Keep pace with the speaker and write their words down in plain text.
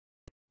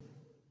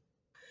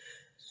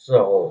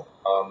So,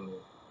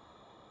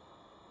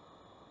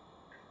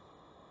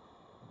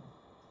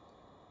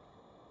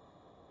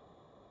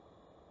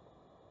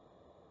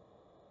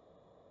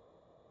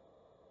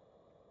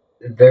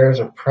 there's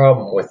a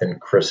problem within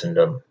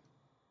Christendom.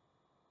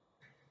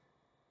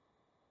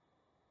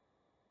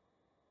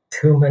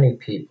 Too many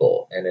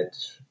people, and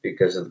it's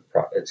because of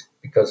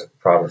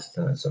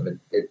Protestantism.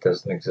 It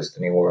doesn't exist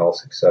anywhere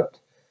else except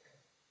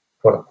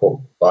quote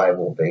unquote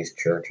Bible-based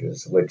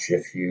churches. Which,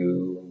 if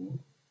you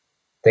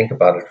think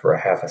about it for a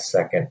half a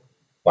second,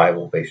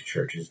 Bible-based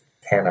churches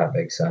cannot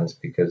make sense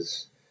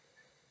because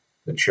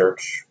the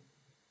church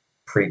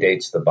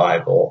predates the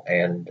Bible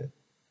and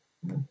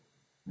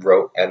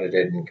wrote,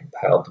 edited, and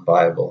compiled the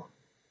Bible,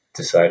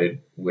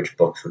 decided which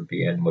books would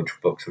be in,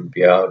 which books would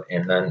be out,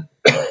 and then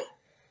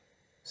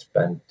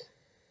spent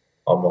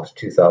almost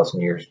 2,000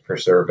 years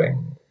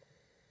preserving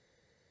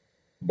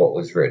what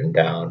was written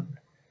down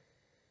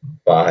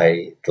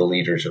by the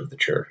leaders of the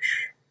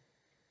church,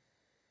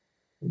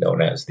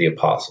 known as the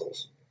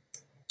apostles.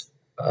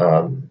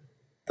 Um,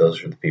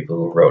 those are the people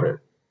who wrote it.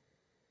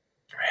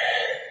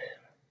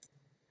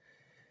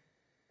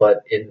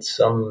 But in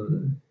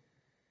some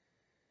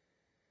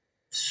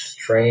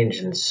strange,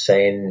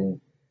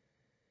 insane,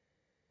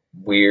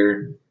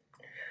 weird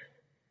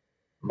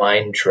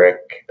mind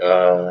trick,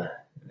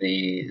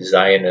 the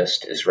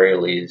Zionist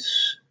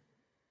Israelis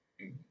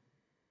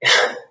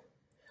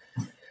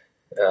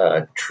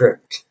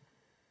tricked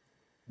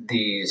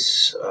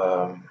these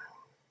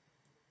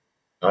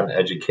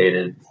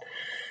uneducated,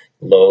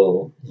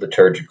 low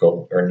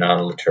liturgical or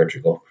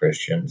non-liturgical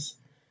Christians,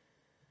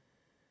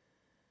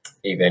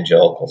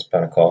 evangelicals,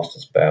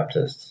 Pentecostals,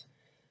 Baptists,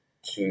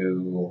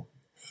 to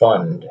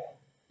fund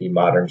the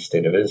modern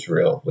state of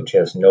Israel, which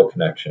has no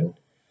connection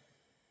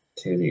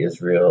to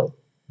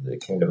the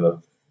kingdom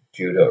of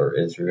Judah or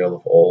Israel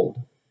of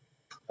old.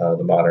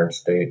 The modern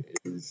state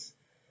was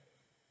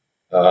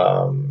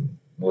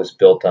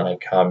built on a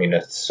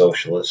communist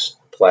socialist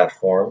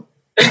platform,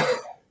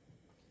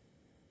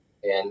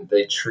 and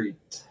they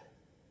treat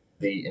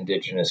the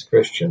indigenous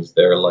Christians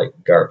there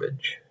like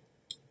garbage.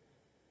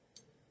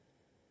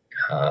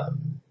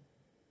 Um,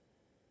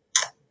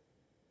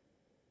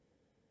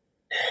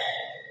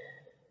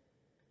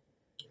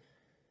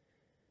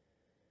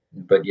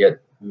 but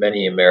yet,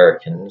 many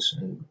Americans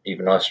and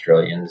even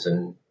Australians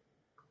and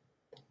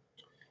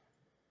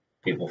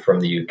people from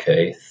the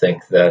UK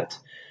think that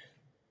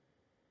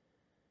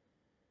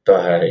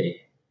by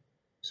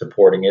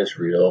supporting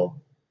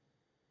Israel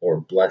or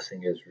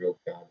blessing Israel,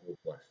 God will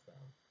bless them.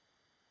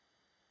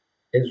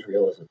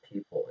 Israel is a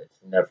people. It's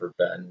never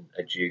been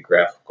a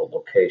geographical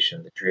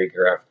location. The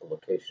geographical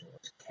location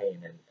was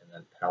Canaan and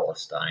then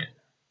Palestine.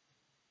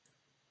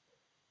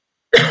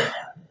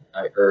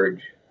 I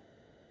urge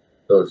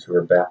those who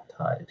are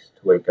baptized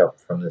to wake up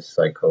from this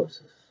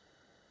psychosis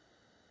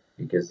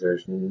because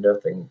there's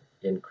nothing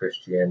in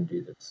Christianity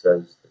that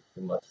says that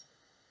you must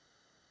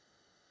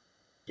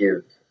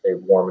give a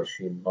war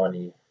machine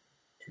money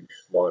to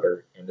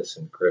slaughter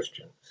innocent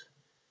Christians.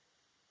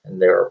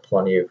 And there are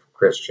plenty of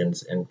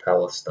Christians in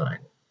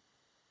Palestine.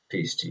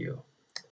 Peace to you.